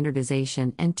 before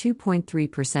standardization and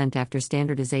 2.3% after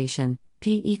standardization,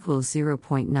 p equals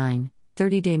 0.9.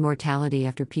 30-day mortality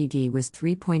after PD was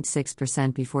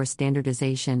 3.6% before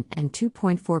standardization and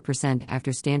 2.4%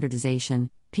 after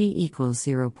standardization, p equals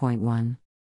 0.1.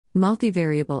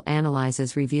 Multivariable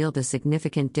analyses revealed a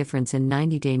significant difference in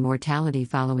 90-day mortality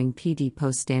following PD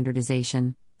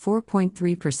post-standardization,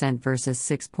 4.3% versus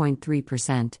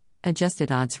 6.3%.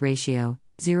 Adjusted odds ratio,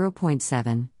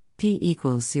 0.7, p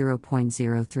equals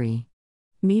 0.03.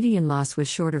 Median loss was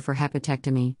shorter for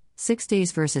hepatectomy, 6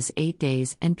 days versus 8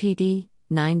 days, and PD,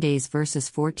 9 days versus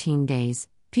 14 days,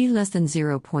 p less than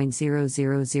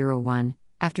 0.0001,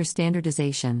 after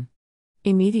standardization.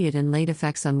 Immediate and late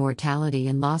effects on mortality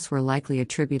and loss were likely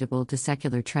attributable to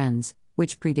secular trends,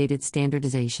 which predated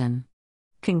standardization.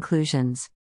 Conclusions: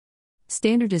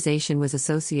 standardization was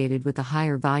associated with a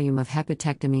higher volume of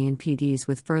hepatectomy in PDs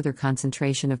with further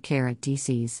concentration of care at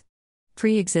DCs.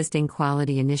 Pre-existing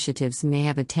quality initiatives may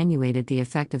have attenuated the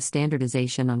effect of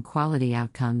standardization on quality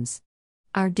outcomes.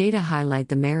 Our data highlight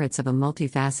the merits of a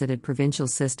multifaceted provincial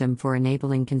system for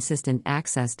enabling consistent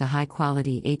access to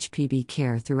high-quality HPB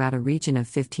care throughout a region of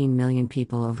 15 million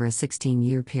people over a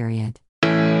 16-year period.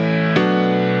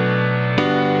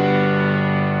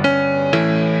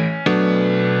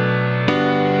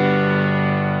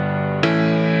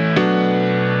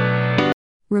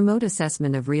 Remote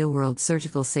assessment of real-world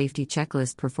surgical safety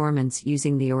checklist performance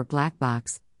using the OR black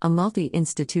box, a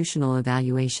multi-institutional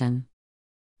evaluation.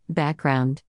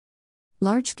 Background: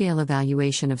 large-scale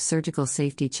evaluation of surgical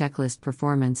safety checklist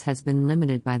performance has been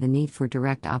limited by the need for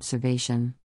direct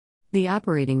observation. The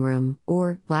operating room,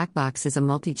 or black box, is a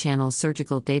multi-channel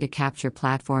surgical data capture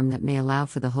platform that may allow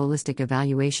for the holistic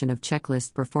evaluation of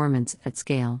checklist performance at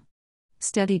scale.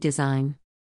 Study design.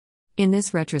 In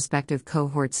this retrospective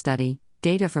cohort study,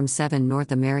 data from 7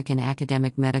 North American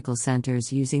academic medical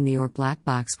centers using the OR black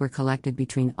box were collected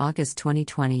between August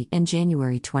 2020 and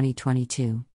January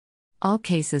 2022. All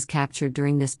cases captured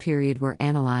during this period were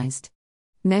analyzed.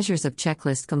 Measures of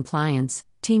checklist compliance,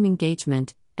 team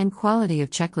engagement, and quality of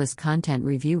checklist content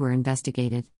review were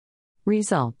investigated.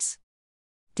 Results.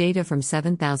 Data from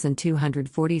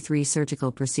 7,243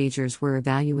 surgical procedures were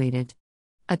evaluated.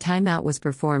 A timeout was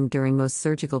performed during most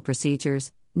surgical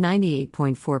procedures,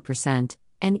 98.4%,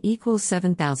 and equals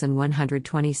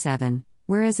 7,127,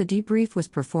 whereas a debrief was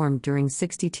performed during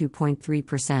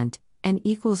 62.3%, and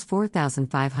equals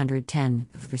 4,510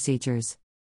 procedures.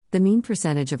 The mean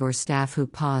percentage of OR staff who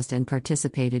paused and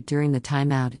participated during the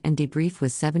timeout and debrief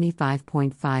was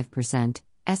 75.5%,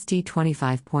 ST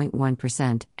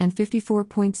 25.1%, and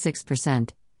 54.6%,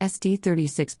 ST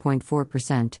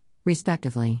 36.4%,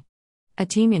 respectively. A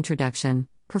team introduction,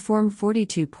 performed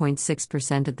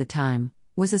 42.6% of the time,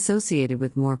 was associated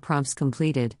with more prompts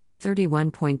completed,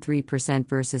 31.3%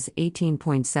 versus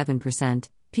 18.7%,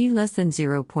 p less than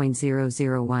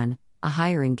 0.001, a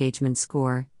higher engagement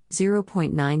score,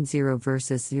 0.90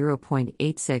 versus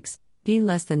 0.86, p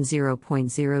less than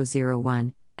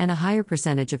 0.001, and a higher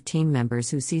percentage of team members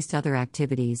who ceased other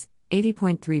activities,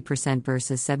 80.3%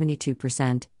 versus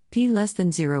 72%, p less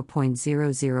than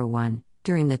 0.001,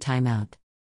 during the timeout.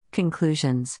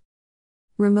 Conclusions.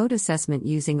 Remote assessment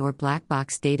using OR black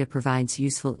box data provides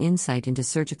useful insight into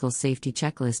surgical safety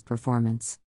checklist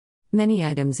performance. Many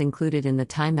items included in the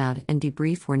timeout and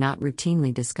debrief were not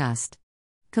routinely discussed.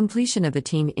 Completion of a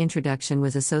team introduction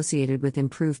was associated with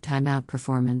improved timeout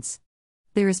performance.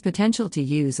 There is potential to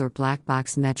use OR black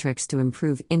box metrics to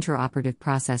improve intraoperative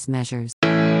process measures.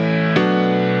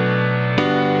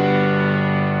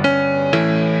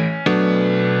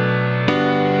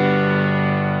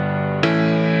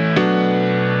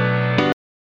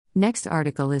 Next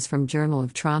article is from Journal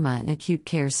of Trauma and Acute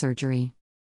Care Surgery.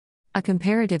 A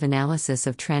comparative analysis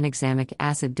of tranexamic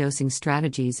acid dosing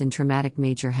strategies in traumatic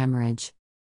major hemorrhage.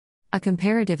 A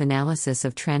comparative analysis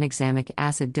of tranexamic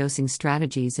acid dosing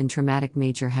strategies in traumatic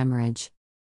major hemorrhage.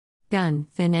 Gunn,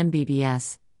 Finn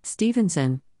MBBS,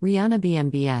 Stevenson, Rihanna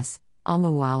BMBS,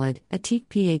 Alma Walid, Atik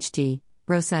PhD,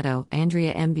 Rossetto,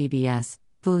 Andrea MBBS,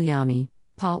 Vulyami,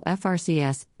 Paul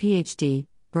FRCS, PhD,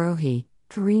 Brohi,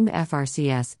 Kareem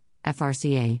FRCS,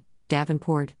 FRCA,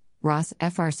 Davenport, Ross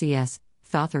FRCS,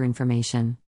 Author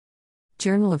information.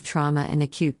 Journal of Trauma and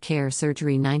Acute Care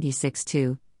Surgery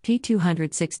 96-2, p.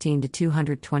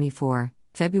 216-224,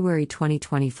 February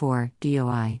 2024,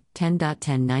 DOI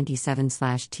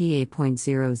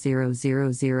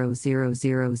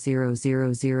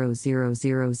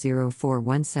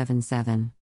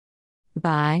 10.1097/TA.00000000000041777.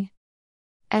 By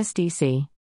SDC.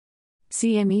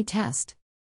 CME test.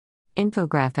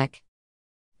 Infographic.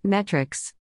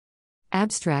 Metrics.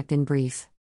 Abstract in brief.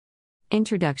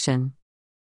 Introduction.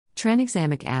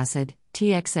 Tranexamic acid,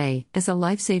 TXA, is a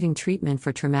life-saving treatment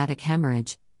for traumatic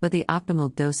hemorrhage, but the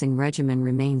optimal dosing regimen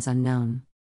remains unknown.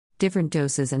 Different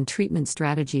doses and treatment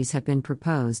strategies have been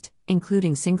proposed,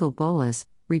 including single bolus,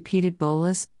 repeated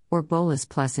bolus, or bolus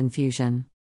plus infusion.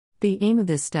 The aim of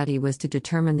this study was to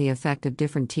determine the effect of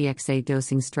different TXA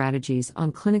dosing strategies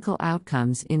on clinical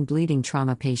outcomes in bleeding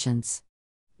trauma patients.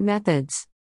 Methods.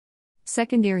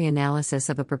 Secondary analysis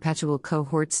of a perpetual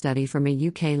cohort study from a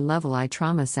UK Level I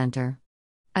trauma centre.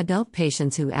 Adult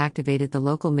patients who activated the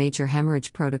local major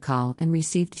hemorrhage protocol and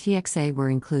received TXA were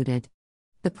included.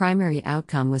 The primary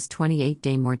outcome was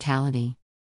 28-day mortality.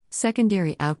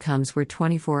 Secondary outcomes were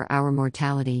 24-hour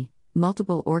mortality,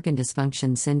 multiple organ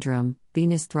dysfunction syndrome,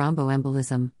 venous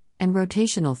thromboembolism, and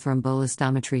rotational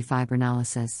thromboelastometry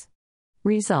fibrinolysis.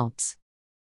 Results.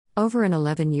 Over an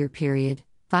 11-year period,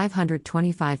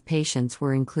 525 patients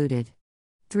were included.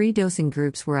 3 dosing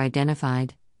groups were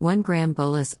identified: 1 gram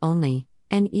bolus only,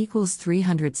 N equals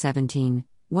 317,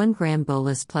 1 gram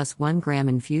bolus plus 1 gram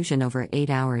infusion over 8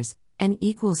 hours, N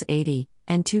equals 80,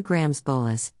 and 2 grams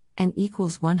bolus, N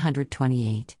equals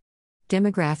 128.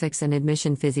 Demographics and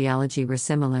admission physiology were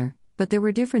similar, but there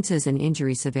were differences in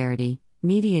injury severity,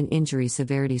 median injury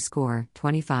severity score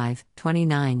 25,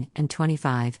 29, and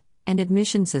 25, and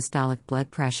admission systolic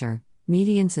blood pressure,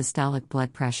 median systolic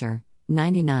blood pressure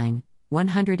 99,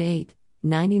 108,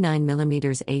 99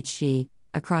 mm Hg,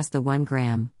 across the 1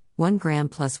 gram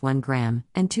plus 1 gram,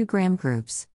 and 2 gram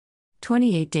groups.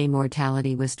 28-day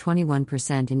mortality was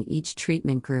 21% in each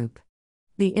treatment group.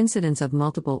 The incidence of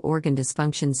multiple organ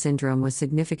dysfunction syndrome was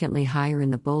significantly higher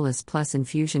in the bolus plus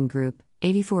infusion group,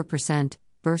 84%,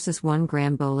 versus 1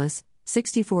 gram bolus,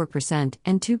 64%,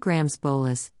 and 2 grams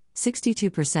bolus,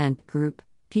 62% group,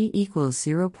 p equals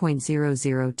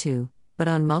 0.002, but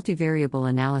on multivariable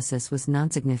analysis was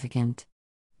non-significant.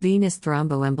 Venous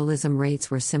thromboembolism rates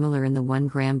were similar in the 1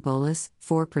 gram bolus,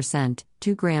 4%,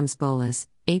 2 grams bolus,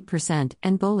 8%,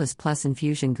 and bolus plus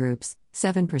infusion groups,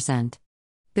 7%.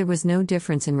 There was no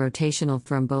difference in rotational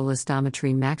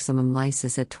thromboelastometry maximum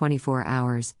lysis at 24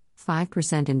 hours,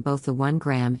 5% in both the 1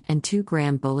 gram and 2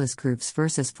 gram bolus groups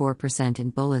versus 4% in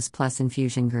bolus plus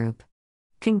infusion group.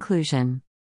 Conclusion: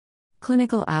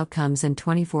 clinical outcomes and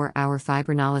 24-hour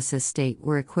fibrinolysis state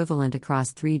were equivalent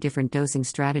across 3 different dosing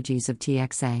strategies of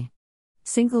TXA.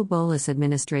 Single bolus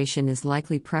administration is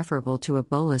likely preferable to a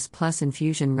bolus plus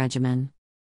infusion regimen.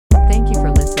 Thank you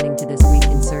for listening to This Week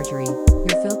in Surgery,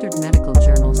 your filtered medical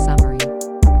journal summary.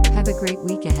 Have a great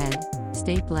week ahead,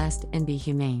 stay blessed and be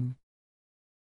humane.